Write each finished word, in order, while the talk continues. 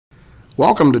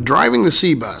Welcome to Driving the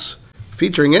C-Bus,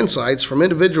 featuring insights from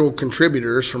individual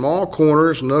contributors from all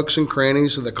corners, nooks, and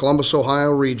crannies of the Columbus,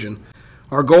 Ohio region.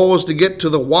 Our goal is to get to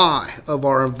the why of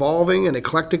our evolving and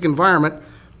eclectic environment,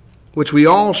 which we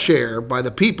all share by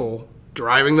the people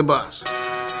driving the bus.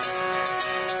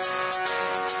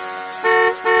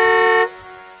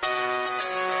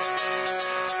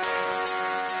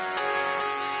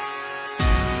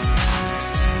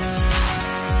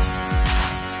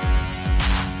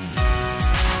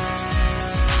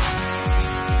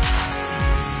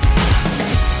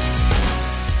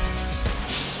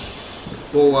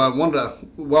 Well, I wanted to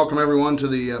welcome everyone to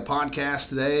the podcast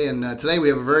today, and today we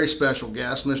have a very special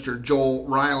guest. Mr. Joel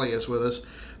Riley is with us.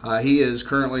 He is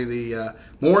currently the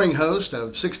morning host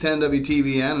of 610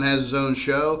 WTVN and has his own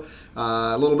show.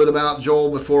 A little bit about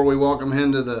Joel before we welcome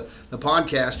him to the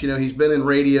podcast. You know, he's been in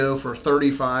radio for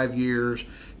 35 years,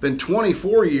 been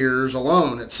 24 years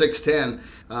alone at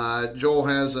 610. Joel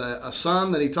has a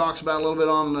son that he talks about a little bit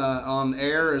on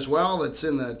air as well. That's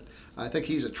in the I think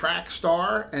he's a track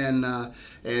star, and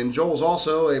Joel's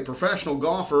also a professional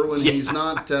golfer when he's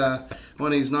not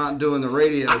doing the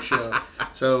radio show.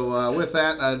 So with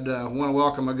that, I'd want to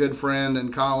welcome a good friend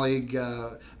and colleague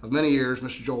of many years,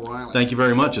 Mr. Joel Riley. Thank you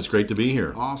very much. It's great to be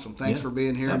here. Awesome. Thanks for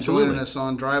being here Absolutely. and joining us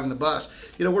on Driving the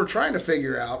Bus. You know, we're trying to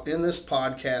figure out in this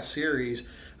podcast series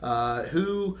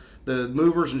who the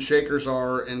movers and shakers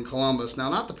are in Columbus. Now,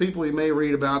 not the people you may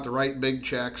read about that write big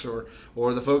checks or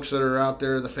the folks that are out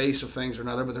there, the face of things or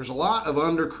another, but there's a lot of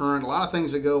undercurrent, a lot of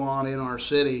things that go on in our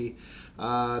city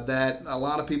that a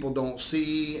lot of people don't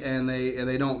see and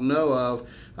they don't know of.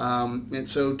 And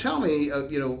so tell me,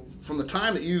 you know, from the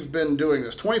time that you've been doing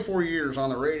this, 24 years on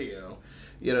the radio,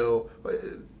 you know,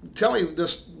 tell me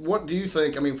this, what do you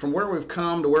think, I mean, from where we've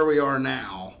come to where we are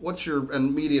now, what's your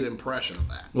immediate impression of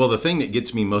that? Well, the thing that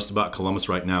gets me most about Columbus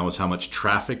right now is how much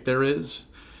traffic there is.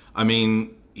 I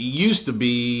mean, it used to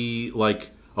be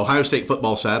like Ohio State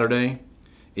football Saturday.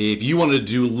 If you wanted to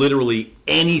do literally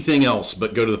anything else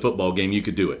but go to the football game, you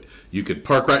could do it. You could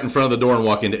park right in front of the door and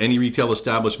walk into any retail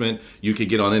establishment. You could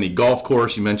get on any golf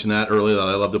course. You mentioned that earlier, that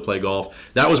I love to play golf.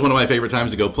 That was one of my favorite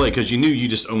times to go play because you knew you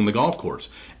just owned the golf course.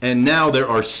 And now there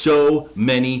are so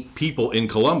many people in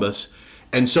Columbus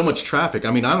and so much traffic.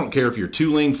 I mean, I don't care if you're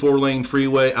 2-lane, 4-lane,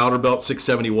 freeway, outer belt,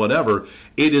 670, whatever.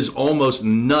 It is almost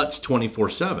nuts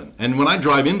 24/7. And when I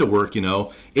drive into work, you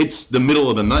know, it's the middle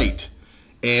of the night.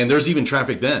 And there's even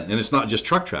traffic then. And it's not just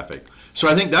truck traffic. So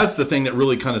I think that's the thing that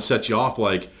really kind of sets you off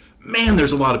like, man,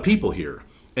 there's a lot of people here.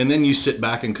 And then you sit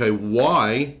back and go,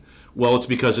 why? Well, it's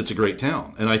because it's a great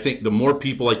town. And I think the more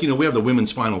people, like, you know, we have the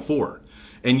women's Final Four.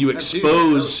 And you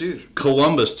expose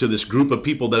Columbus to this group of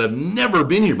people that have never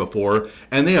been here before,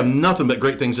 and they have nothing but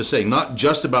great things to say, not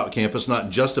just about campus,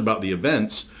 not just about the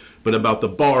events, but about the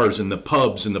bars and the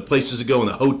pubs and the places to go and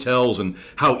the hotels and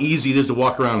how easy it is to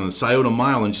walk around in the Scioto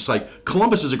Mile. And just like,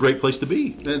 Columbus is a great place to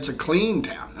be. It's a clean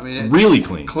town. I mean, really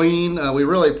clean. Clean. We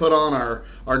really put on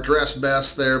our dress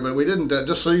best there, but we didn't,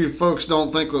 just so you folks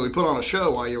don't think that we put on a show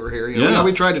while you were here. You know,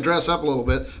 we tried to dress up a little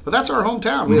bit, but that's our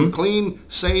hometown. We have a clean,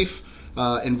 safe,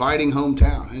 inviting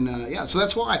hometown. And so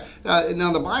that's why.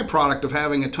 Now, the byproduct of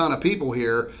having a ton of people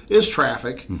here is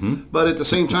traffic, but at the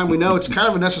same time, we know it's kind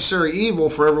of a necessary evil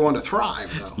for everyone to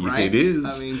thrive, though, right? It is.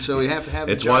 I mean, so we have to have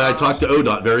It's why I talk to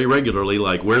ODOT very regularly,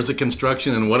 like, where's the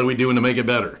construction and what are we doing to make it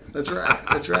better? That's right.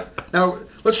 That's right. Now,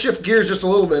 let's shift gears just a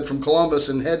little bit from Columbus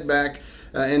and head back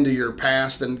into your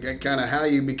past and kind of how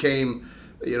you became,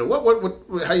 you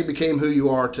know, how you became who you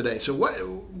are today. So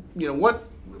what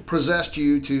possessed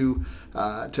you to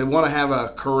want to have a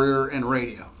career in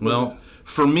radio? Well,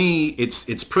 for me,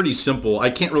 it's pretty simple. I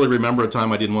can't really remember a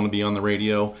time I didn't want to be on the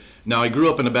radio. Now, I grew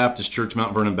up in a Baptist church,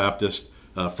 Mount Vernon Baptist,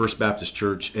 First Baptist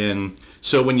Church. And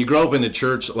so when you grow up in a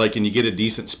church, like, and you get a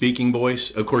decent speaking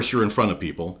voice, of course, you're in front of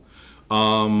people.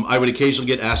 I would occasionally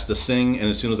get asked to sing, and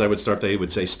as soon as I would start, they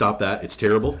would say, stop that, it's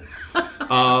terrible.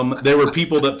 There were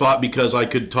people that thought because I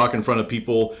could talk in front of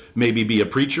people, maybe be a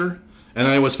preacher. And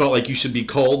I always felt like you should be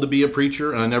called to be a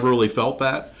preacher, and I never really felt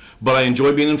that. But I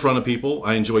enjoy being in front of people,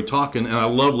 I enjoy talking, and I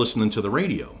love listening to the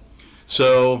radio.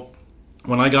 So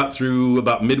when I got through,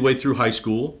 about midway through high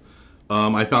school,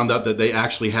 I found out that they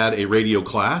actually had a radio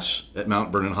class at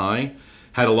Mount Vernon High.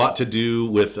 Had a lot to do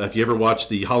with, if you ever watched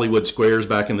the Hollywood Squares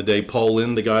back in the day, Paul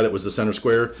Lynde, the guy that was the center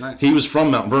square, right. He was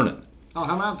from Mount Vernon. Oh,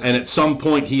 how about that? And at some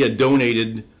point he had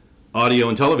donated audio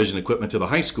and television equipment to the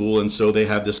high school, and so they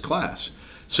had this class.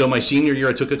 So my senior year,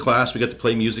 I took a class. We got to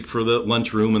play music for the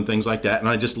lunchroom and things like that, and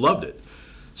I just loved it.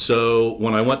 So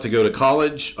when I went to go to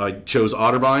college, I chose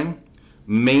Otterbein,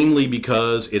 mainly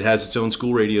because it has its own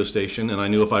school radio station, and I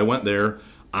knew if I went there,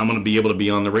 I'm going to be able to be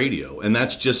on the radio. And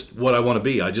that's just what I want to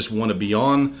be. I just want to be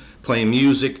on, playing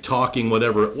music, talking,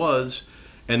 whatever it was.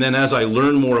 And then as I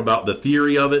learned more about the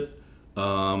theory of it,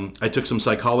 I took some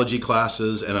psychology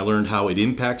classes and I learned how it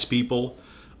impacts people.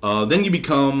 Then you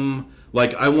become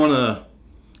like,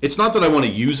 it's not that I want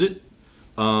to use it.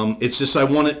 It's just I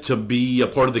want it to be a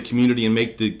part of the community and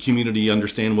make the community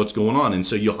understand what's going on. And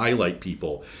so you highlight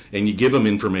people and you give them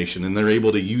information and they're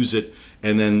able to use it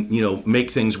and then,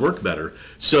 make things work better.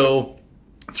 So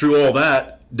through all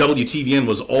that, WTVN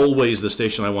was always the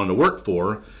station I wanted to work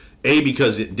for.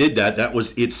 Because it did that. That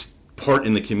was its part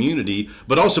in the community,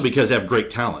 but also because they have great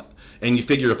talent. And you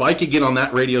figure if I could get on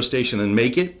that radio station and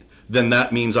make it, then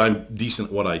that means I'm decent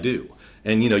at what I do.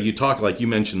 And, you talk like you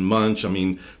mentioned Munch. I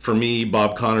mean, for me,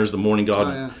 Bob Connors, the Morning God, Oh,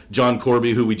 yeah. John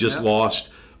Corby, who we just lost,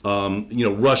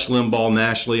 Rush Limbaugh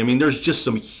nationally. I mean, there's just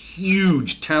some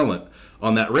huge talent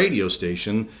on that radio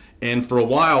station. And for a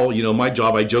while, my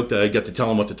job, I joked that I got to tell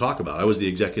them what to talk about. I was the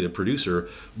executive producer,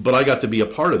 but I got to be a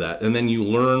part of that. And then you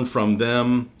learn from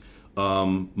them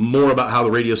more about how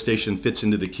the radio station fits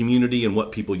into the community and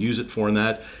what people use it for and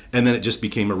that. And then it just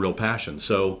became a real passion.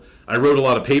 So I wrote a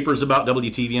lot of papers about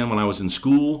WTVN when I was in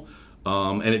school,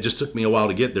 and it just took me a while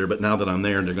to get there. But now that I'm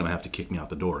there, they're going to have to kick me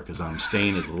out the door because I'm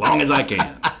staying as long as I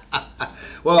can.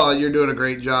 Well, you're doing a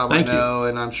great job, Thank I know,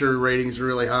 and I'm sure ratings are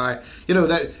really high.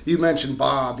 That you mentioned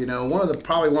Bob.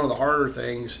 Probably one of the harder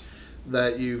things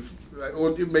that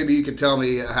well, maybe you could tell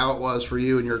me how it was for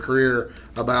you in your career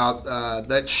about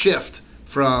that shift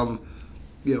from,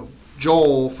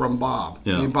 Joel from Bob.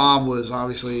 Yeah. I mean, Bob was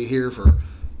obviously here for,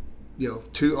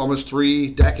 almost 3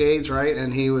 decades, right?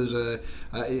 And he was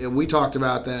we talked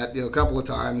about that, a couple of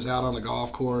times out on the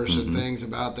golf course and things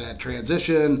about that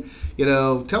transition.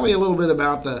 Tell me a little bit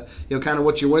about the, kind of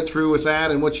what you went through with that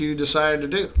and what you decided to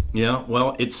do. Yeah,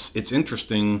 well, it's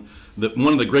interesting that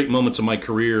one of the great moments of my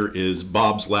career is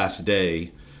Bob's last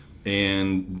day,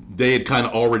 and they had kind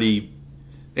of already,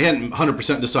 they hadn't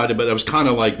 100% decided, but it was kind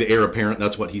of like the heir apparent.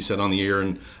 That's what he said on the air,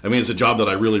 and I mean, it's a job that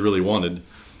I really, really wanted.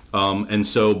 And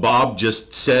so Bob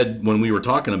just said when we were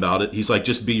talking about it, he's like,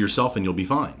 just be yourself and you'll be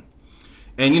fine.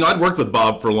 And, I'd worked with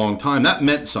Bob for a long time. That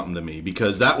meant something to me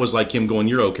because that was like him going,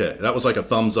 you're okay. That was like a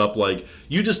thumbs up, like,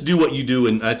 you just do what you do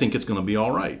and I think it's going to be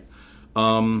all right.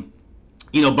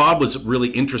 Bob was really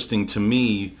interesting to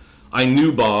me. I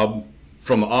knew Bob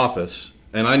from The Office,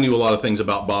 and I knew a lot of things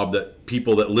about Bob that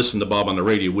people that listened to Bob on the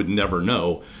radio would never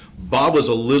know. Bob was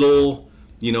a little,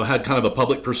 had kind of a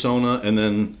public persona, and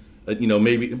then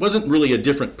maybe it wasn't really a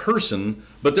different person,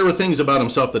 but there were things about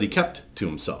himself that he kept to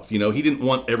himself. He didn't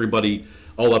want everybody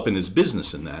all up in his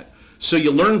business in that. So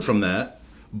you learn from that,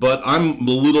 but I'm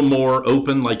a little more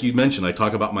open. Like you mentioned, I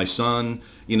talk about my son.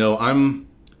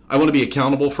 I want to be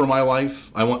accountable for my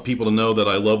life. I want people to know that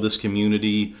I love this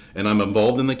community and I'm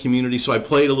involved in the community. So I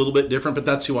play it a little bit different, but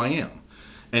that's who I am.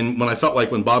 And when I felt like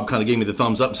when Bob kind of gave me the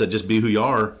thumbs up and said, just be who you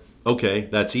are, okay,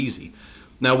 that's easy.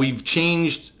 Now we've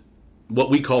changed what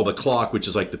we call the clock, which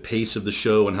is like the pace of the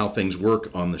show and how things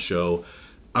work on the show.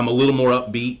 I'm a little more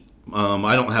upbeat.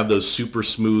 I don't have those super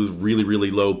smooth, really, really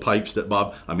low pipes that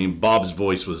Bob's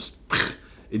voice was,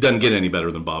 it doesn't get any better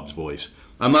than Bob's voice.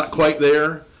 I'm not quite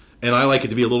there, and I like it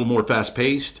to be a little more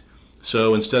fast-paced.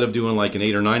 So instead of doing like an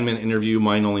 8 or 9 minute interview,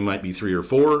 mine only might be 3 or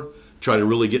 4. Try to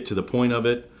really get to the point of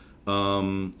it.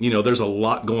 There's a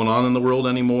lot going on in the world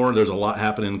anymore. There's a lot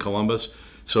happening in Columbus.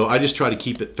 So I just try to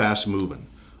keep it fast moving.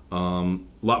 A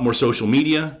lot more social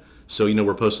media. So,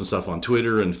 we're posting stuff on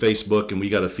Twitter and Facebook, and we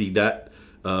got to feed that,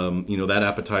 that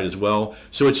appetite as well.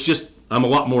 So it's just, I'm a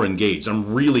lot more engaged.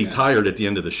 I'm really tired at the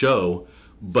end of the show,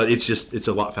 but it's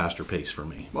a lot faster pace for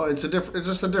me. Well, it's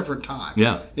just a different time.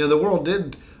 Yeah. The world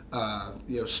did,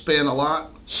 spin a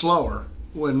lot slower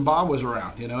when Bob was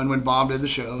around, and when Bob did the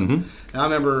show. And I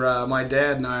remember my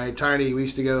dad and I, Tiny, we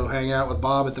used to go hang out with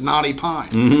Bob at the Knotty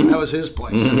Pine. That was his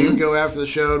place. And he would go after the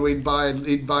show, and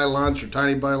he'd buy lunch, or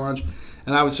Tiny would buy lunch,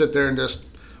 and I would sit there and just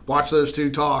watch those two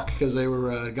talk because they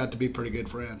were got to be pretty good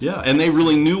friends. Yeah, and they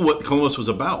really knew what Columbus was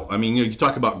about. I mean, you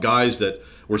talk about guys that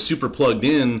were super plugged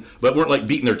in, but weren't like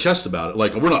beating their chests about it.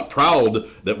 Like, we're not proud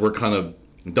that we're kind of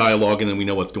dialoguing and we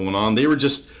know what's going on. They were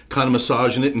just kind of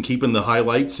massaging it and keeping the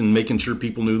highlights and making sure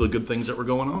people knew the good things that were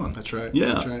going on. That's right.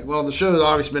 Yeah. That's right. Well, the show has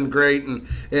obviously been great, and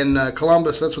in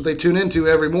Columbus, that's what they tune into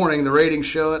every morning. The ratings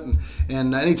show it,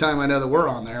 and anytime I know that we're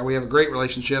on there, we have a great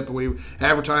relationship, and we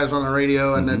advertise on the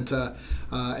radio, and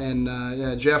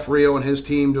Jeff Rio and his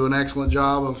team do an excellent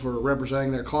job for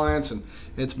representing their clients, and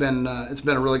it's been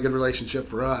a really good relationship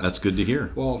for us. That's good to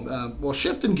hear. Well,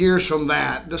 shifting gears from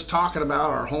that, just talking about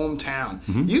our hometown,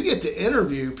 you get to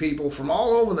interview people from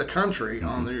all over the country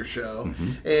on your show,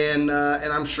 and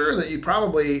I'm sure that you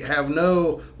probably have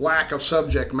no lack of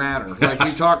subject matter. Like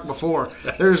we talked before,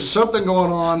 there's something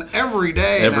going on every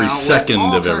day, every second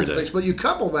of every day. But you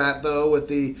couple that though with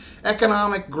the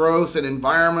economic growth and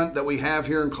environment that we have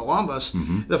here in Columbus,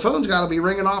 the phone's got to be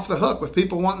ringing off the hook with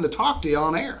people wanting to talk to you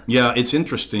on air. Yeah, it's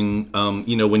interesting.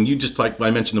 When you just like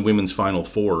I mentioned the women's Final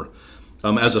Four,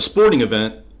 as a sporting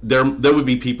event, there would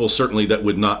be people certainly that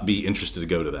would not be interested to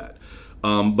go to that.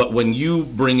 But when you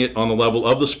bring it on the level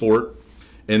of the sport,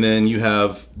 and then you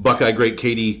have Buckeye great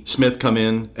Katie Smith come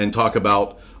in and talk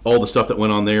about all the stuff that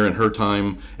went on there in her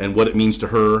time and what it means to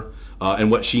her.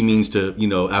 And what she means to,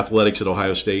 athletics at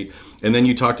Ohio State. And then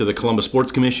you talk to the Columbus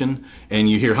Sports Commission, and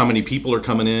you hear how many people are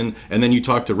coming in. And then you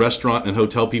talk to restaurant and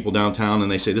hotel people downtown,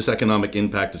 and they say this economic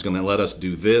impact is going to let us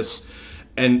do this.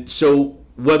 And so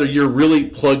whether you're really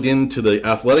plugged into the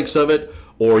athletics of it,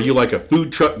 or you're like a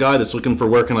food truck guy that's looking for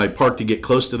where can I park to get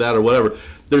close to that or whatever,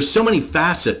 there's so many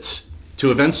facets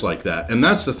to events like that. And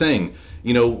that's the thing.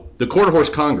 The Quarter Horse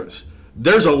Congress.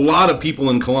 There's a lot of people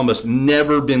in Columbus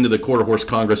never been to the Quarter Horse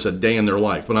Congress a day in their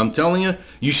life. But I'm telling you,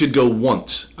 you should go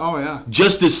once. Oh, yeah.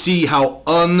 Just to see how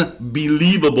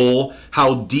unbelievable,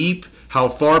 how deep, how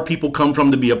far people come from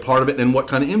to be a part of it and what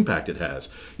kind of impact it has.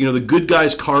 The Good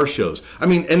Guys car shows. I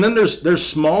mean, and then there's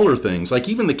smaller things, like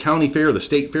even the county fair, the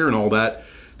state fair and all that.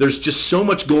 There's just so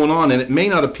much going on, and it may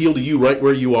not appeal to you right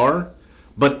where you are.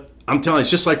 But I'm telling you,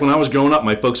 it's just like when I was growing up,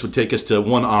 my folks would take us to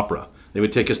one opera. They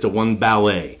would take us to one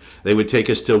ballet. They would take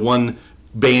us to one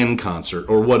band concert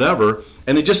or whatever,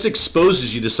 and it just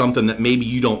exposes you to something that maybe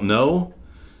you don't know.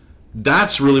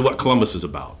 That's really what Columbus is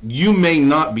about. You may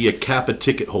not be a Kappa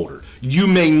ticket holder. You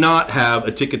may not have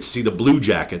a ticket to see the Blue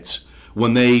Jackets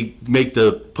when they make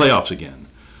the playoffs again.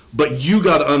 But you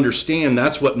got to understand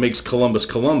that's what makes Columbus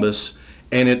Columbus,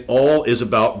 and it all is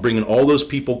about bringing all those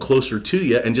people closer to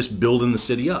you and just building the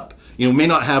city up. You may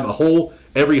not have a whole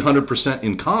every 100%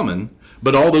 in common,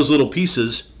 but all those little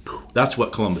pieces, that's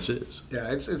what Columbus is.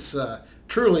 Yeah, it's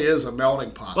truly is a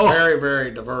melting pot. Oh. Very,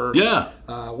 very diverse. Yeah.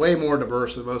 Way more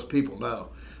diverse than most people know.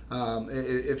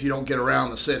 If you don't get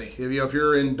around the city. If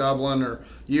you're in Dublin or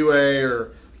UA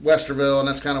or Westerville, and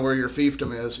that's kind of where your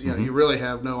fiefdom is, you really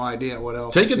have no idea what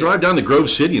else. Take a drive down to Grove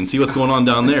City and see what's going on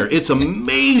down there. It's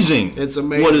amazing. It's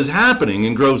amazing what is happening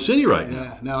in Grove City right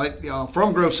now. Yeah. Now,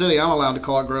 from Grove City, I'm allowed to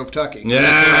call it Grove Tucky. Yeah.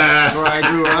 That's where I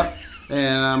grew up,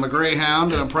 and I'm a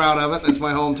Greyhound, and I'm proud of it. That's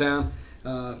my hometown.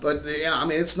 But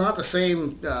it's not the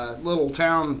same little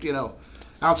town,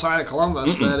 outside of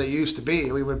Columbus that it used to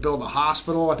be. We would build a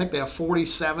hospital. I think they have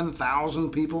 47,000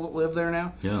 people that live there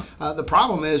now. Yeah. The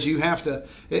problem is you have to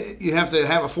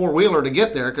have a four-wheeler to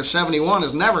get there because 71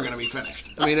 is never going to be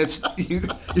finished. I mean, it's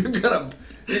you're gonna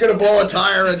blow a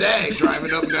tire a day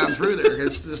driving up and down through there.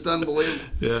 It's just unbelievable.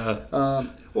 Yeah.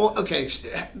 Well, okay.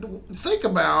 Think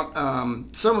about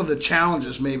some of the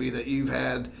challenges maybe that you've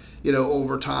had,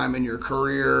 over time in your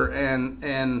career,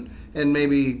 and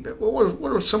maybe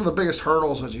what are some of the biggest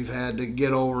hurdles that you've had to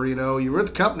get over? You were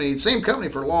with the same company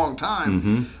for a long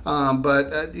time,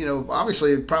 but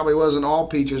obviously it probably wasn't all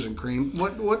peaches and cream.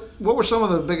 What were some of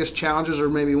the biggest challenges, or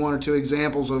maybe one or two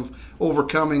examples of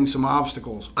overcoming some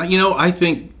obstacles? I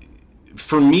think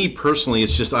for me personally,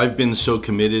 it's just I've been so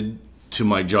committed to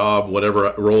my job,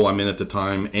 whatever role I'm in at the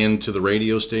time, and to the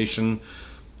radio station.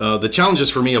 The challenges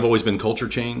for me have always been culture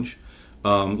change.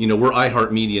 We're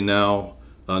iHeartMedia now.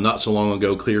 Not so long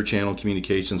ago, Clear Channel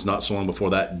Communications. Not so long before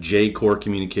that, J-Core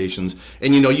Communications.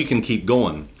 And you can keep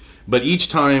going. But each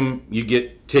time you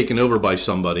get taken over by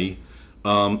somebody,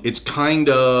 it's kind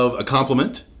of a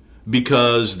compliment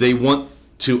because they want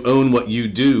to own what you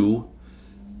do,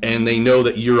 and they know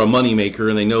that you're a moneymaker,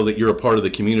 and they know that you're a part of the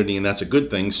community, and that's a good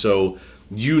thing. So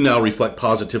you now reflect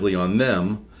positively on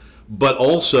them. But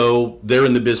also, they're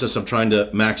in the business of trying to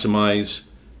maximize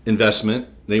investment.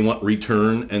 They want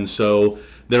return. And so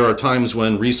there are times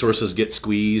when resources get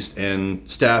squeezed and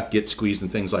staff get squeezed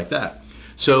and things like that.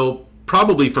 So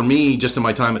probably for me, just in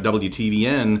my time at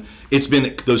WTVN, it's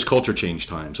been those culture change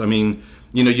times. I mean,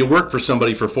 you work for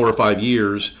somebody for 4 or 5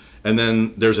 years, and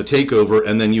then there's a takeover,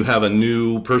 and then you have a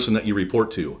new person that you report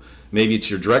to. Maybe it's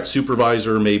your direct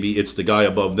supervisor, maybe it's the guy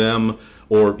above them,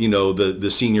 or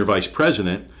the senior vice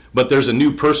president. But there's a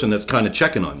new person that's kind of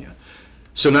checking on you.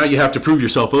 So now you have to prove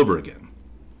yourself over again.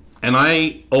 And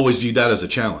I always viewed that as a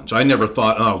challenge. I never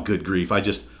thought, oh, good grief, I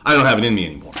don't have it in me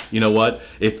anymore. You know what?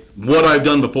 If what I've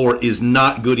done before is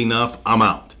not good enough, I'm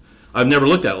out. I've never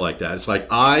looked at it like that. It's like,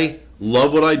 I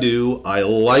love what I do. I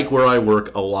like where I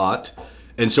work a lot.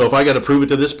 And so if I got to prove it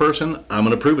to this person, I'm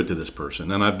going to prove it to this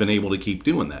person. And I've been able to keep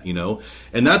doing that, you know.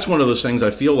 And that's one of those things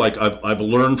I feel like I've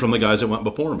learned from the guys that went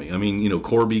before me. I mean, you know,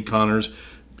 Corby Connors,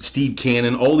 Steve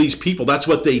Cannon, all these people, that's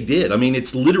what they did. I mean,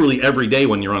 it's literally every day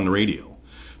when you're on the radio.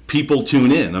 People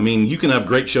tune in. I mean, you can have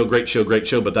great show,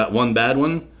 but that one bad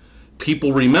one,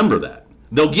 people remember that.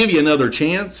 They'll give you another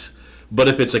chance, but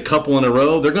if it's a couple in a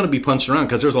row, they're going to be punching around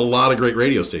because there's a lot of great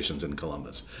radio stations in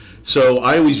Columbus. So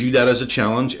I always view that as a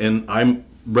challenge, and I'm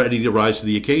ready to rise to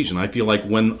the occasion. I feel like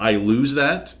when I lose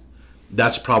that,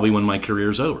 that's probably when my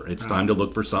career's over. It's time to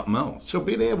look for something else. So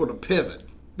being able to pivot,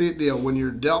 when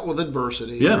you're dealt with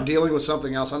adversity, you're dealing with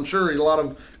something else. I'm sure a lot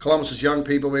of Columbus's young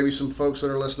people, maybe some folks that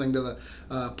are listening to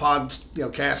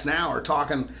the cast now, are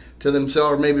talking to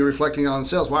themselves or maybe reflecting on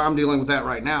themselves. Well, I'm dealing with that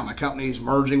right now. My company's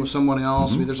merging with someone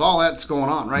else. I mean, there's all that's going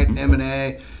on, right?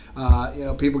 M&A,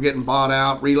 people getting bought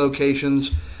out,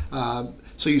 relocations.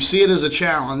 So you see it as a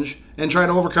challenge and try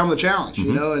to overcome the challenge,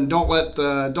 you know, and don't let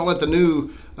the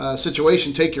new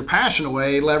situation take your passion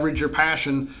away. Leverage your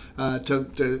passion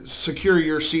to secure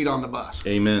your seat on the bus.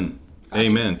 Amen. Gotcha.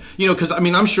 Amen. You know, because, I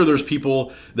mean, I'm sure there's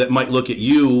people that might look at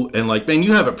you and like, man,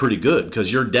 you have it pretty good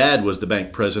because your dad was the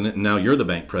bank president and now you're the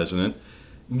bank president.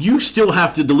 You still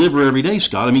have to deliver every day,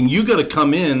 Scott. I mean, you got to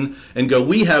come in and go,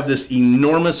 we have this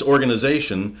enormous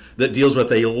organization that deals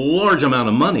with a large amount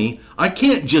of money. I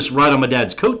can't just ride on my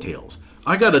dad's coattails.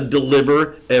 I got to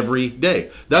deliver every day.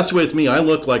 That's the way it's me. I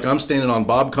look like I'm standing on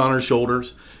Bob Connor's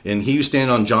shoulders, and he was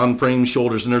standing on John Frame's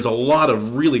shoulders, and there's a lot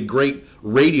of really great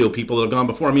radio people that have gone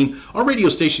before. I mean, our radio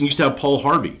station used to have Paul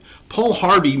Harvey. Paul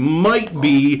Harvey might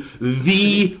be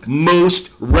the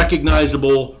most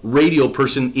recognizable radio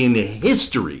person in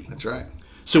history. That's right.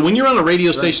 So when you're on a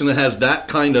radio station that has that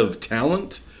kind of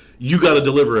talent, you got to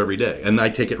deliver every day, and I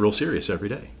take it real serious every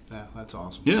day. Yeah, that's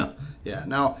awesome. Yeah. Yeah.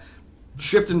 Now,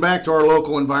 shifting back to our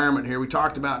local environment here, we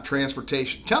talked about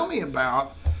transportation. Tell me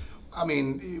about, I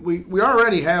mean, we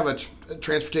already have a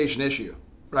transportation issue,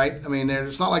 right? I mean,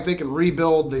 it's not like they can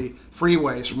rebuild the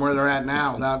freeways from where they're at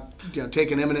now without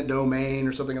taking eminent domain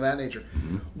or something of that nature.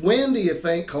 Mm-hmm. When do you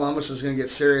think Columbus is going to get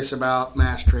serious about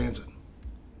mass transit?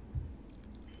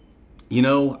 You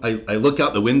know, I look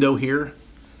out the window here,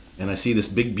 and I see this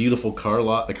big, beautiful car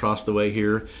lot across the way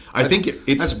here. I think it's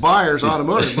that's Byers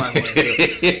Automotive, by the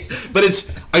way. But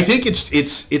I think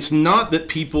it's not that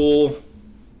people.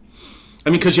 I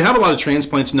mean, because you have a lot of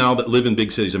transplants now that live in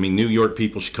big cities. I mean, New York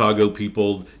people, Chicago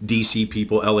people, D.C.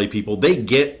 people, L.A. people. They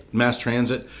get mass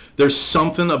transit. There's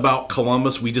something about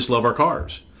Columbus. We just love our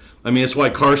cars. I mean, it's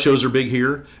why car shows are big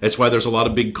here. It's why there's a lot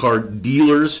of big car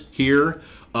dealers here.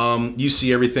 You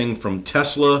see everything from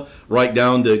Tesla right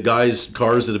down to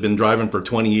cars that have been driving for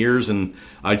 20 years, and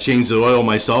I change the oil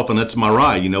myself, and that's my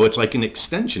ride. You know, it's like an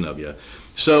extension of you.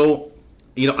 So,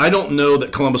 I don't know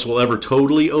that Columbus will ever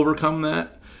totally overcome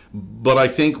that, but I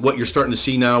think what you're starting to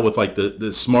see now with like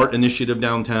the SMART initiative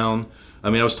downtown. I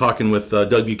mean, I was talking with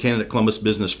Doug Buchanan at Columbus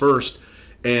Business First,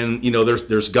 and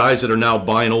there's guys that are now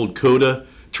buying old Coda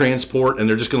transport, and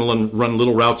they're just going to run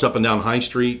little routes up and down High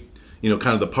Street. Kind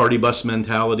of the party bus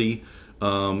mentality.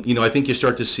 I think you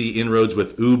start to see inroads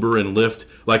with Uber and Lyft,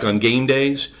 like on game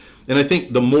days. And I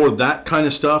think the more that kind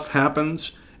of stuff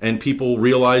happens and people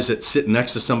realize that sitting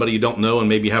next to somebody you don't know and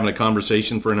maybe having a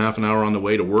conversation for half an hour on the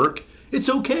way to work, it's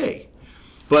okay.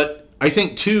 But I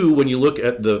think, too, when you look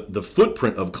at the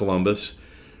footprint of Columbus,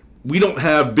 we don't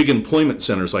have big employment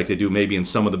centers like they do maybe in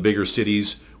some of the bigger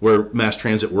cities where mass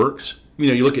transit works.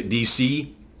 You look at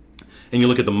D.C. and you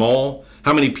look at the mall.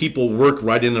 How many people work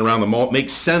right in and around the mall? It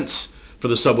makes sense for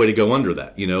the subway to go under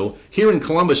that, Here in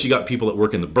Columbus, you got people that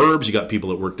work in the burbs, you got people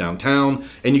that work downtown,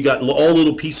 and you got all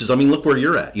little pieces. I mean, look where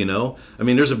you're at, I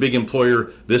mean, there's a big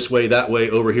employer this way, that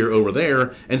way, over here, over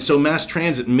there. And so mass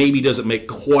transit maybe doesn't make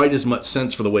quite as much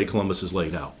sense for the way Columbus is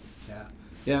laid out.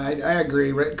 Yeah, I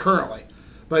agree currently.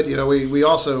 But, we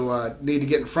also need to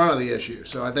get in front of the issue.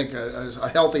 So I think a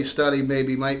healthy study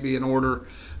might be in order.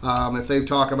 If they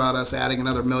talk about us adding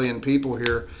another 1 million people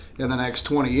here in the next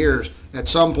 20 years, at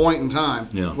some point in time,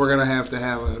 we're going to have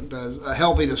a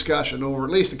healthy discussion over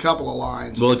at least a couple of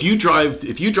lines. Well, if you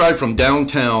drive from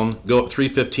downtown, go up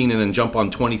 315, and then jump on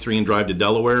 23 and drive to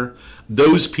Delaware,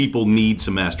 those people need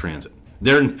some mass transit.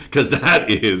 Because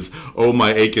that is, oh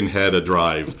my aching head, a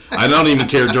drive. I don't even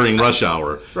care during rush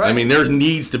hour. Right. I mean, there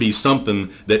needs to be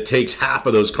something that takes half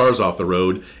of those cars off the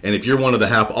road, and if you're one of the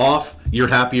half off, you're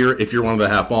happier. If you're one of the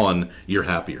half on, you're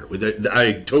happier.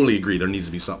 I totally agree. There needs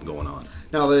to be something going on.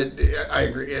 Now, I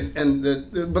agree,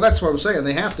 but that's what I'm saying.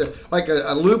 They have to, like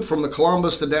a loop from the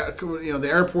Columbus to the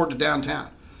airport to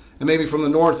downtown. and maybe from the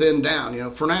north end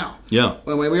down, for now. Yeah.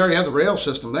 Well, we already have the rail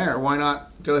system there. Why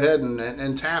not go ahead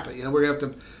and tap it? We're going to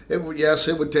have to, yes,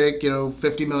 it would take,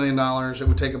 $50 million. It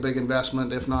would take a big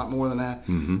investment, if not more than that.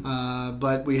 Mm-hmm.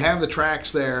 But we have the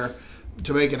tracks there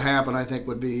to make it happen, I think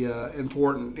would be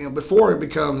important, before it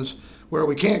becomes where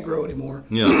we can't grow anymore.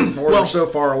 Yeah. Or we're so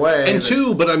far away. And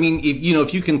two, but I mean,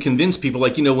 if you can convince people,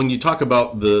 like, when you talk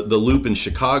about the loop in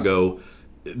Chicago,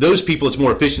 those people, it's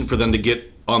more efficient for them to get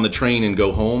on the train and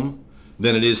go home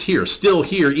than it is here. Still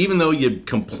here, even though you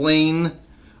complain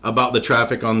about the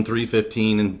traffic on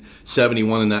 315 and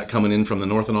 71 and that coming in from the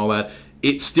north and all that,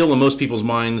 it's still in most people's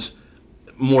minds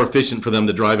more efficient for them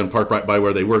to drive and park right by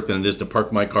where they work than it is to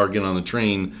park my car, get on the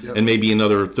train, and maybe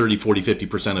another 30, 40,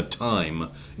 50% of time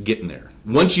getting there.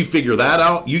 Once you figure that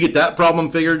out, you get that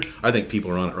problem figured, I think people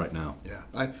are on it right now.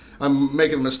 Yeah, I'm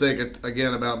making a mistake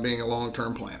again about being a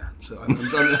long-term planner. So I'm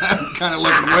kind of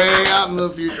looking way out into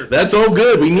the future. That's all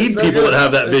good. We need people that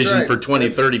have that That's vision right. for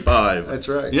 2035. That's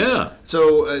right. Yeah.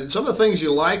 So some of the things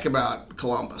you like about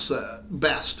Columbus,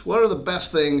 best. What are the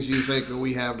best things you think that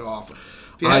we have to offer?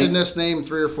 If you had to just name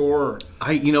 3 or 4.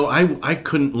 I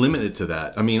couldn't limit it to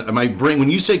that. I mean, my brain, when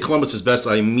you say Columbus is best,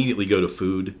 I immediately go to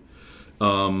food.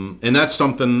 And that's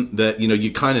something that,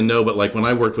 you kind of know, but like when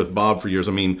I worked with Bob for years,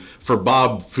 I mean, for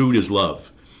Bob, food is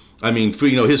love. I mean,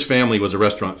 food, his family was a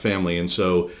restaurant family. And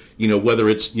so, whether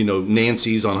it's,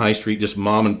 Nancy's on High Street, just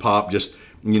mom and pop, just,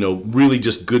 really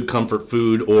just good comfort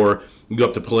food, or you go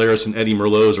up to Polaris and Eddie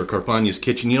Merlot's or Carfagna's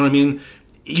Kitchen, you know what I mean?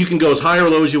 You can go as high or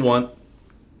low as you want.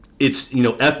 It's,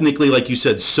 ethnically, like you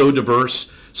said, so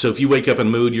diverse. So if you wake up in a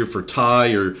mood, you're for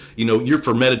Thai or, you're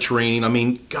for Mediterranean. I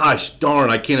mean, gosh darn,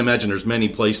 I can't imagine there's many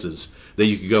places that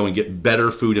you could go and get better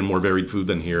food and more varied food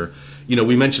than here.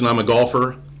 We mentioned I'm a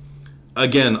golfer.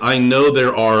 Again, I know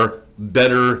there are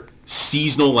better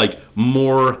seasonal, like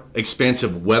more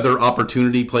expansive weather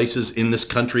opportunity places in this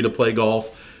country to play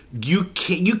golf. You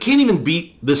can't even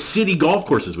beat the city golf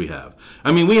courses we have.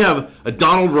 I mean, we have a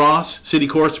Donald Ross city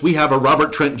course. We have a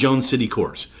Robert Trent Jones city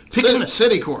course.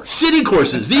 City course. City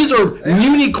courses. These are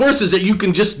muni courses that you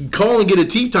can just call and get a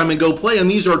tee time and go play. And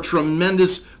these are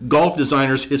tremendous golf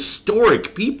designers,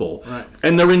 historic people. Right.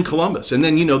 And they're in Columbus. And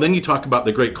then, then you talk about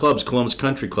the great clubs, Columbus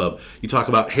Country Club. You talk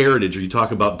about Heritage, or you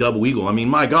talk about Double Eagle. I mean,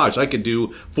 my gosh, I could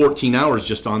do 14 hours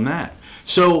just on that.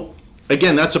 So,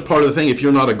 again, that's a part of the thing. If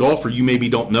you're not a golfer, you maybe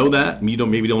don't know that. And you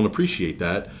maybe don't appreciate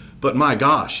that. But my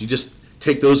gosh, you just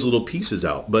take those little pieces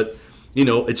out. But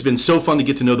it's been so fun to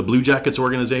get to know the Blue Jackets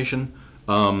organization.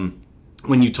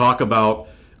 When you talk about,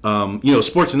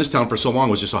 sports in this town for so long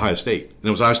was just Ohio State. And it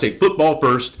was Ohio State football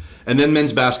first, and then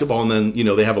men's basketball, and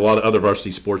then, they have a lot of other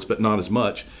varsity sports, but not as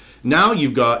much. Now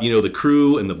you've got, the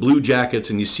Crew and the Blue Jackets,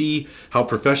 and you see how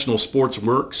professional sports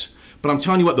works. But I'm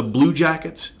telling you what, the Blue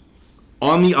Jackets,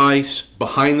 on the ice,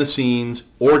 behind the scenes,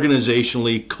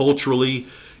 organizationally, culturally,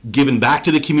 giving back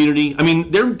to the community. I mean,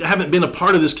 they haven't been a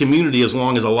part of this community as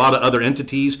long as a lot of other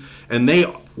entities, and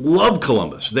they love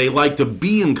Columbus. They like to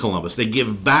be in Columbus. They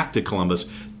give back to Columbus.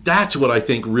 That's what I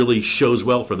think really shows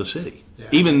well for the city. Yeah.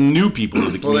 Even new people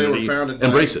in the community they were founded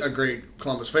embrace by it. A great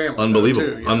Columbus family.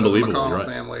 Unbelievable. Too, Unbelievable. The McConnell right.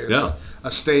 family is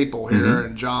a staple here,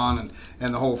 and John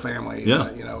and the whole family,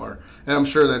 and I'm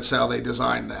sure that's how they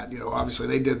designed that. Obviously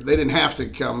they didn't have to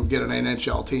come get an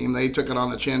NHL team. They took it on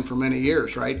the chin for many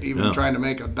years, right? Even trying to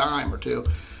make a dime or two.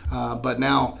 But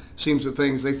now seems that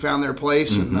things, they found their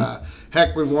place, and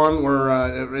heck, we won. We're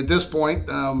at this point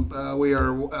we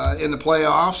are in the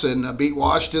playoffs and beat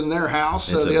Washington in their house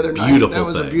the other night. That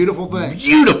was a beautiful thing.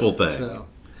 Beautiful thing. So,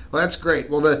 well, that's great.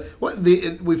 Well,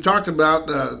 we've talked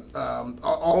about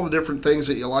all the different things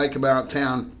that you like about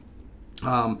town.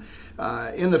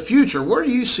 In the future, where do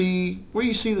you see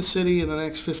the city in the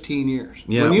next 15 years?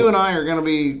 Yeah, when you and I are going to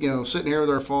be, sitting here with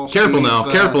our false careful teeth,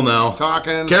 now, careful now,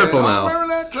 talking, careful saying, now. Remember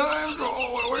that time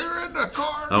we were in the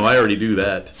car? Oh, I already do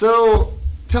that. So,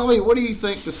 tell me, what do you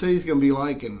think the city's going to be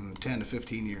like in 10 to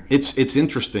 15 years? It's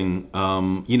interesting.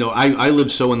 I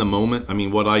live so in the moment. I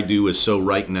mean, what I do is so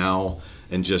right now,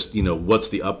 and just what's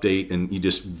the update, and you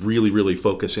just really, really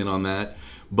focus in on that.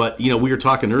 But we were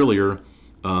talking earlier.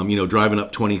 Driving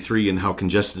up 23 and how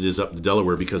congested it is up to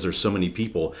Delaware because there's so many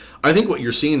people. I think what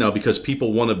you're seeing now, because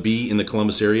people want to be in the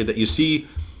Columbus area, that you see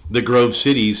the Grove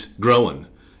cities growing.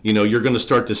 You're going to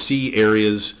start to see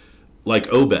areas like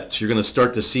Obetz. You're going to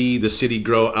start to see the city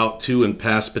grow out to and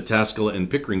past Pataskala and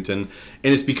Pickerington.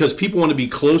 And it's because people want to be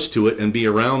close to it and be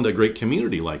around a great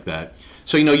community like that.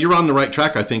 So, you're on the right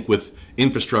track, I think, with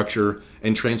infrastructure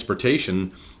and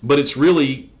transportation. But it's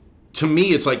really, to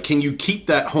me, it's like, can you keep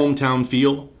that hometown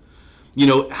feel?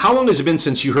 How long has it been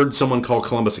since you heard someone call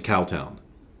Columbus a cow town?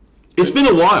 It's been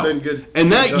a while. Been good.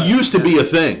 And that used to be a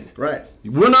thing. Right.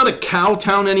 We're not a cow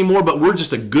town anymore, but we're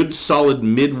just a good, solid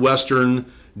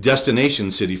Midwestern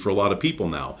destination city for a lot of people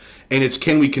now. And it's,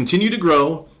 can we continue to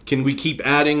grow? Can we keep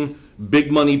adding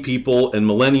big money people and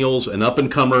millennials and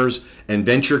up-and-comers and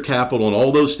venture capital and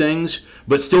all those things,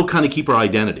 but still kind of keep our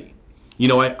identity? You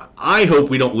know, I hope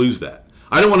we don't lose that.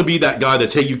 I don't want to be that guy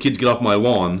that's, hey, you kids get off my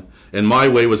lawn, and my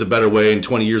way was a better way, and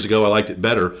 20 years ago I liked it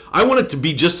better. I want it to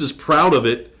be just as proud of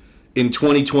it in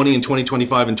 2020 and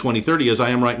 2025 and 2030 as I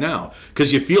am right now.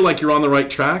 Because you feel like you're on the right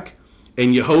track,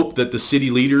 and you hope that the city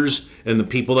leaders and the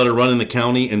people that are running the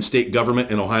county and state government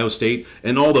in Ohio State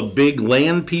and all the big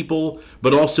land people,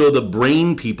 but also the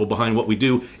brain people behind what we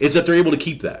do, is that they're able to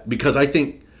keep that. Because I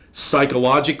think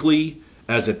psychologically,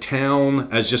 as a town,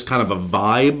 as just kind of a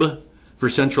vibe for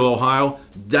Central Ohio,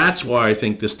 that's why I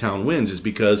think this town wins, is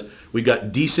because we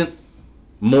got decent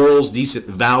morals, decent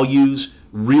values,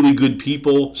 really good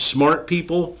people, smart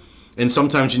people, and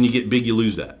sometimes when you get big, you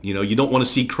lose that. You know, you don't want to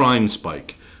see crime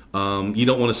spike. You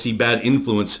don't want to see bad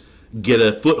influence get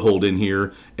a foothold in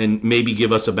here and maybe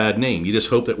give us a bad name. You just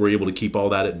hope that we're able to keep all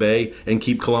that at bay and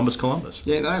keep Columbus, Columbus.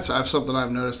 Yeah, that's something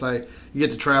I've noticed. You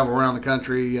get to travel around the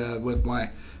country with my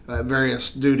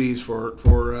various duties for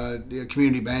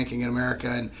community banking in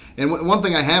America, and one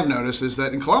thing I have noticed is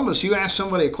that in Columbus, you ask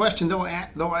somebody a question, they'll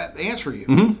answer you,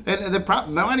 and they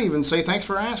might even say thanks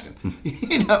for asking.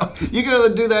 You know, you go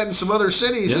to do that in some other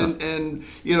cities, and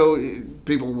you know,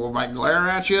 people might glare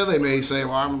at you. They may say,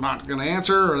 "Well, I'm not going to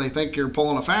answer," or they think you're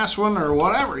pulling a fast one, or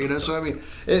whatever. You know, so I mean,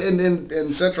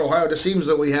 in Central Ohio, it just seems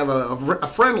that we have a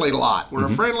friendly lot. We're a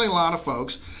friendly lot of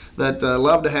folks that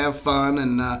love to have fun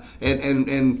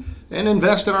and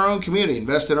invest in our own community,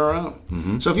 invest in our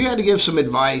own. So if you had to give some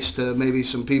advice to maybe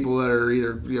some people that are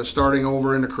either starting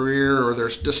over in a career, or they're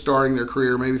just starting their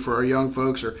career, maybe for our young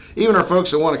folks, or even our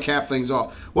folks that want to cap things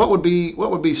off, what would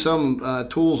be some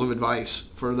tools of advice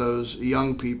for those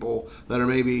young people that are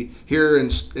maybe here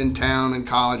in town, in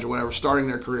college or whatever, starting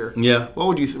their career? Yeah. What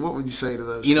would you say to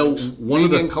those? You know, folks, one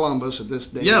of the in Columbus at this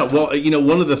day. Yeah, well, you know,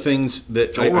 one of the things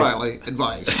that Joel Riley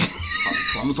advice.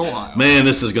 Columbus, Ohio. Man,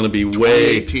 this is going to be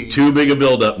way too big a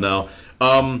build-up now.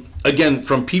 Again,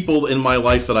 from people in my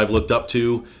life that I've looked up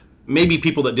to, maybe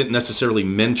people that didn't necessarily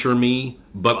mentor me,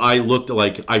 but I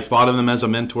thought of them as a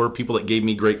mentor, people that gave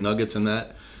me great nuggets in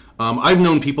that. I've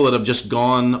known people that have just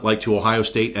gone to Ohio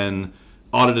State and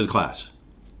audited a class.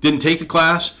 Didn't take the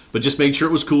class, but just made sure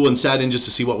it was cool and sat in just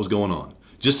to see what was going on.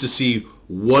 Just to see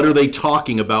what are they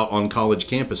talking about on college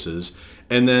campuses,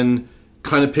 and then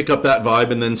kind of pick up that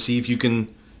vibe and then see if you can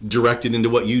direct it into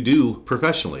what you do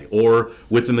professionally or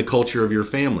within the culture of your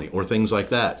family or things like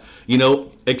that. You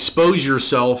know, expose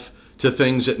yourself to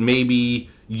things that maybe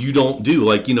you don't do.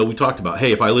 Like, you know, we talked about,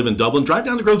 hey, if I live in Dublin, drive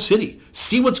down to Grove City.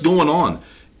 See what's going on.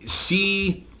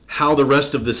 See how the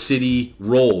rest of the city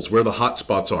rolls, where the hot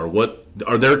spots are. What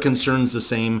are their concerns the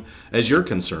same as your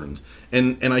concerns?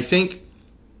 And I think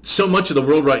so much of the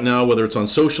world right now, whether it's on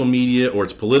social media or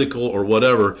it's political or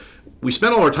whatever, we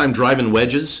spend all our time driving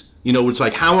wedges. You know, it's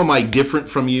like, how am I different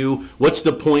from you? What's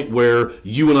the point where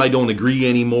you and I don't agree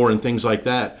anymore and things like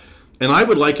that? And I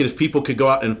would like it if people could go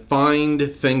out and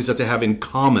find things that they have in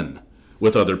common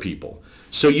with other people.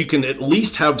 So you can at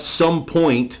least have some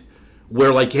point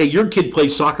where, like, hey, your kid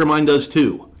plays soccer, mine does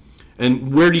too.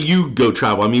 And where do you go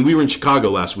travel? I mean, we were in Chicago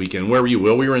last weekend. Where were you?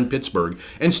 Well, we were in Pittsburgh.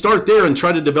 And start there and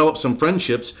try to develop some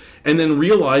friendships, and then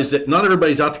realize that not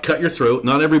everybody's out to cut your throat.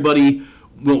 Not everybody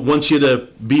wants you to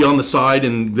be on the side,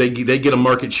 and they get a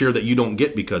market share that you don't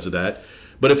get because of that.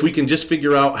 But if we can just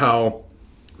figure out how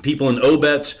people in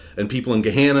Obetz and people in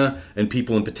Gahanna and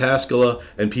people in Pataskala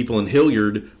and people in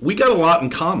Hilliard, we got a lot in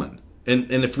common.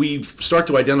 And if we start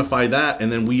to identify that,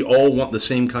 and then we all want the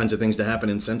same kinds of things to happen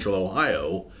in Central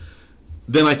Ohio,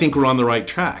 then I think we're on the right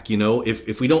track. You know,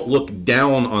 if we don't look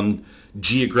down on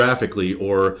geographically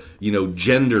or, you know,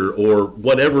 gender or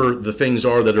whatever the things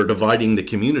are that are dividing the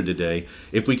community today,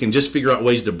 if we can just figure out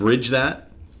ways to bridge that,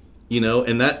 you know,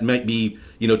 and that might be,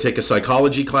 you know, take a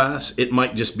psychology class. It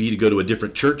might just be to go to a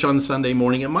different church on Sunday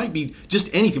morning. It might be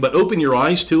just anything, but open your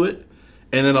eyes to it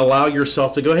and then allow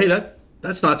yourself to go, hey,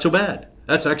 that's not so bad.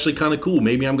 That's actually kind of cool.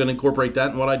 Maybe I'm going to incorporate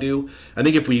that in what I do. I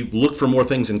think if we look for more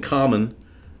things in common,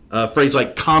 a phrase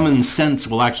like common sense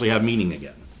will actually have meaning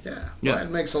again. Yeah, well,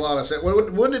 it makes a lot of sense.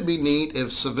 Wouldn't it be neat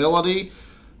if civility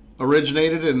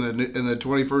originated in the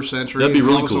 21st century? That'd be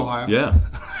really cool. Ohio? Yeah,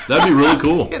 that'd be really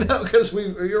cool. You know, because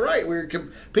you're right.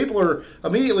 People are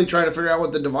immediately trying to figure out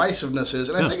what the divisiveness is,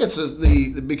 and I think it's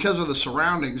because of the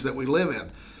surroundings that we live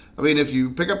in. I mean, if you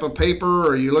pick up a paper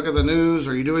or you look at the news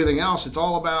or you do anything else, it's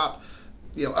all about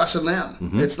us and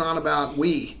them. It's not about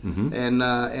we. And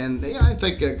I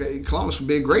think Columbus would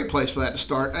be a great place for that to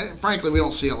start. Frankly, we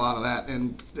don't see a lot of that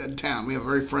in town. We have a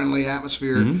very friendly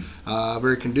atmosphere,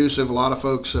 very conducive. A lot of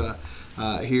folks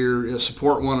here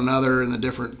support one another in the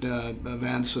different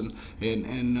events and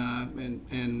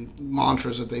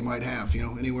mantras that they might have,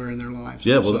 anywhere in their lives.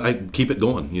 Yeah, well, I keep it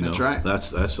going. That's right.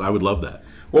 That's I would love that.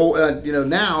 Well,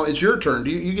 now it's your turn.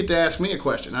 You get to ask me a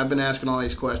question. I've been asking all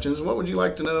these questions. What would you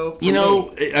like to know from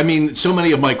me? I mean, so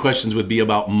many of my questions would be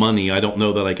about money. I don't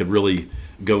know that I could really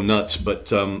go nuts.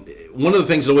 But one of the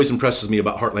things that always impresses me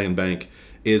about Heartland Bank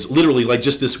is literally, like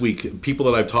just this week, people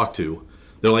that I've talked to,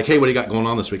 they're like, hey, what do you got going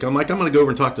on this week? I'm like, I'm going to go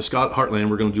over and talk to Scott Heartland.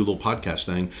 We're going to do a little podcast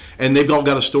thing. And they've all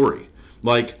got a story.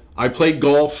 Like, I played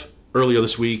golf earlier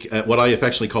this week at what I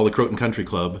affectionately call the Croton Country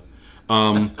Club.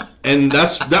 And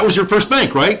that was your first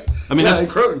bank, right? I mean, that's in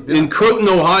Croton. Yeah. In Croton,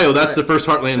 Ohio. That's the first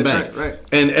Heartland Bank. Right.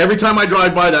 And every time I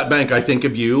drive by that bank, I think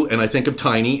of you, and I think of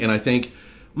Tiny, and I think,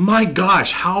 my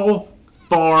gosh, how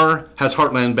far has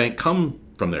Heartland Bank come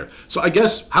from there? So I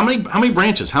guess how many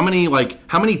branches? How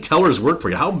many tellers work for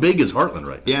you? How big is Heartland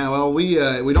right now? Yeah, well, we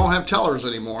don't have tellers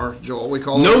anymore, Joel. We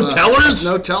call them tellers.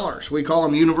 No tellers. We call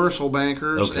them universal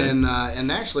bankers, okay.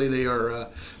 And actually they are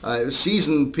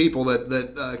seasoned people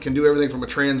that can do everything from a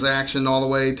transaction all the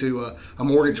way to a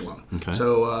mortgage loan. Okay.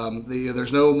 So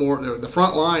there's no more. The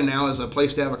front line now is a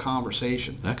place to have a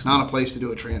conversation, Excellent. Not a place to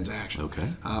do a transaction. Okay.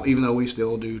 Even though we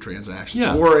still do transactions.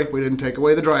 Yeah. Don't worry, we didn't take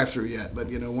away the drive-through yet, but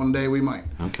one day we might.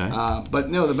 Okay. But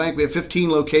no, the bank, we have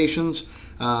 15 locations.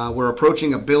 We're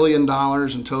approaching $1 billion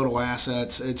in total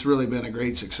assets. It's really been a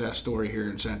great success story here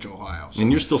in Central Ohio. So. And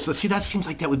you're still, see, that seems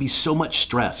like that would be so much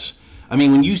stress. I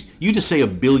mean, when you just say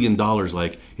 $1 billion,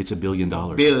 like it's $1 billion.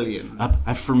 Billion.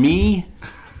 For me,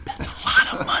 that's a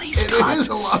lot of money, Scott. It is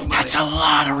a lot of money. That's a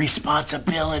lot of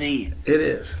responsibility. It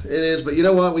is. But you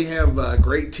know what? We have a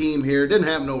great team here. It didn't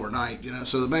happen overnight,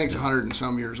 So the bank's 100 and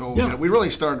some years old. Yeah. We really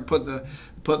started putting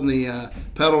the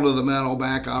pedal to the metal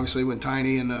back, obviously, when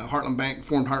Tiny and Heartland Bank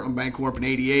formed Heartland Bancorp in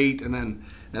 '88, and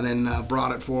then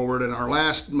brought it forward. And our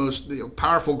last most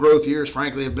powerful growth years,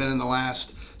 frankly, have been in the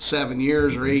last 7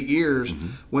 years or 8 years,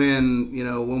 when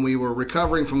we were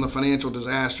recovering from the financial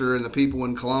disaster, and the people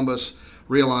in Columbus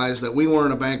realized that we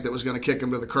weren't a bank that was going to kick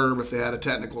them to the curb if they had a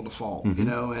technical default.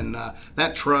 And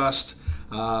that trust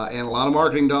and a lot of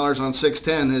marketing dollars on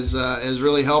 610 has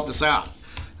really helped us out.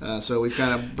 So we've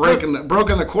kind of broken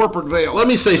the corporate veil. Let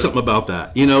me say something about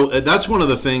that. That's one of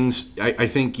the things I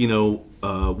think,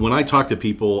 when I talk to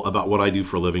people about what I do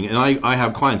for a living, and I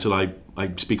have clients that I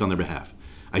speak on their behalf.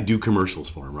 I do commercials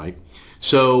for them, right?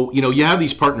 So, you have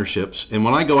these partnerships, and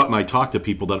when I go out and I talk to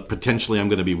people that potentially I'm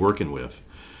going to be working with,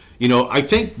 I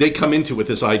think they come into it with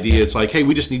this idea. It's like, hey,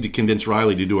 we just need to convince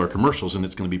Riley to do our commercials, and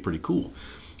it's going to be pretty cool.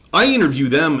 I interview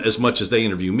them as much as they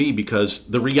interview me, because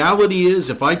the reality is,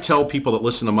 if I tell people that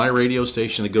listen to my radio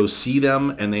station to go see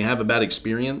them and they have a bad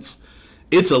experience,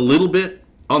 it's a little bit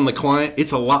on the client.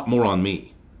 It's a lot more on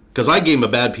me, because I gave them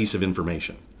a bad piece of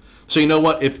information. So you know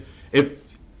what? If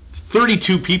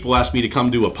 32 people ask me to come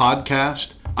do a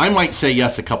podcast, I might say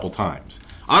yes a couple times.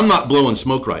 I'm not blowing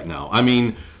smoke right now. I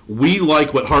mean, we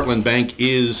like what Heartland Bank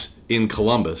is in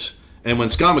Columbus. And when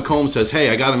Scott McComb says, hey,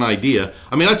 I got an idea.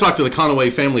 I mean, I talked to the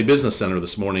Conaway Family Business Center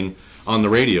this morning on the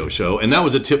radio show, and that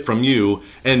was a tip from you,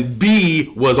 and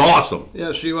B was awesome.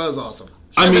 Yeah, she was awesome.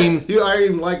 I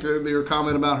even liked your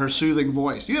comment about her soothing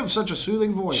voice. You have such a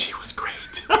soothing voice. She was great.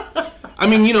 I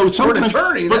mean, sometimes... For an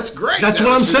attorney, that's great. That's what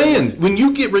I'm saying. When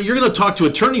you're going to talk to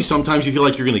attorneys, sometimes you feel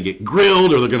like you're going to get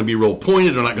grilled, or they're going to be real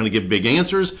pointed, or not going to give big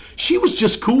answers. She was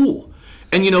just cool.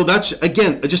 And, that's,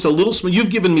 again, just a little... You've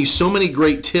given me so many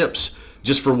great tips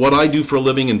just for what I do for a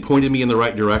living and pointed me in the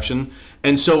right direction.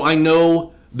 And so I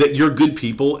know that you're good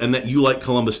people and that you like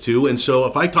Columbus too. And so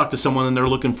if I talk to someone and they're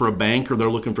looking for a bank or they're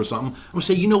looking for something, I'm going to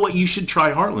say, you know what, you should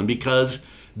try Heartland, because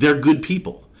they're good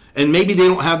people. And maybe they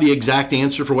don't have the exact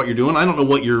answer for what you're doing. I don't know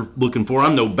what you're looking for.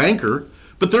 I'm no banker,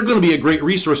 but they're going to be a great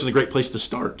resource and a great place to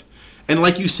start. And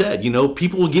like you said,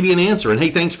 people will give you an answer. And hey,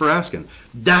 thanks for asking.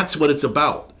 That's what it's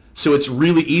about. So it's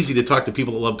really easy to talk to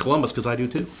people that love Columbus, because I do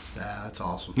too. Yeah, that's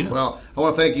awesome. Yeah. Well, I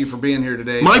want to thank you for being here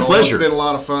today. My pleasure. It's been a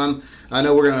lot of fun. I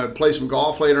know we're going to play some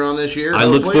golf later on this year. I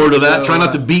look forward to that. So, try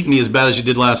not to beat me as bad as you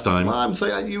did last time. Well, I'm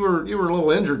saying you were a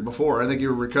little injured before. I think you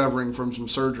were recovering from some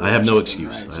surgery. I have no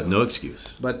excuse. Right? I have no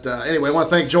excuse. But anyway, I want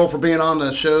to thank Joel for being on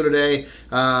the show today.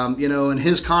 And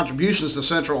his contributions to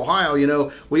Central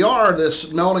Ohio. We are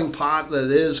this melting pot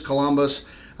that is Columbus.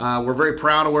 We're very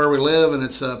proud of where we live, and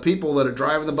it's people that are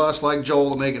driving the bus like Joel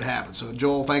that make it happen. So,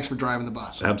 Joel, thanks for driving the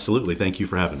bus. Absolutely. Thank you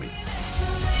for having me.